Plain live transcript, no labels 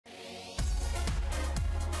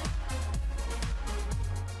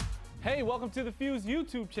Hey, welcome to the Fuse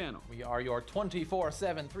YouTube channel. We are your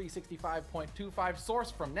 24/7, 365.25 source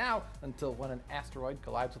from now until when an asteroid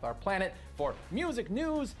collides with our planet for music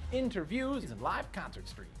news, interviews, and live concert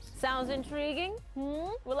streams. Sounds intriguing?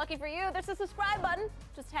 Well, lucky for you, there's a subscribe button.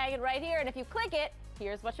 Just hang it right here, and if you click it,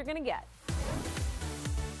 here's what you're gonna get.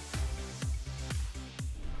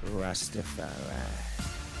 Rastafari.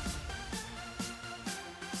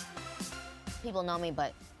 People know me,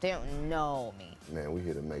 but they don't know me. Man, we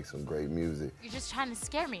here to make some great music. You're just trying to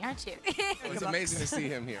scare me, aren't you? It's amazing to see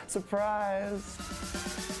him here. Surprise!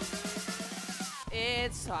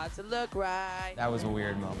 It's hard to look right. That was a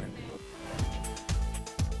weird moment.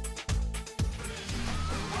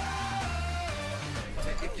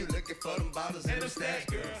 If you looking for them bottles and them stash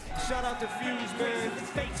girls. Shout out to Fuse, man.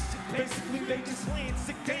 Basically, they just playing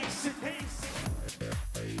sick shit.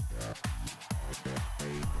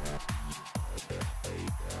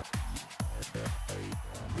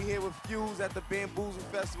 We here with Fuse at the Bamboozle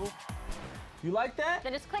Festival. You like that?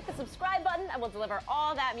 Then just click the subscribe button, and we'll deliver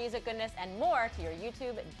all that music goodness and more to your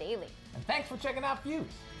YouTube daily. And thanks for checking out Fuse.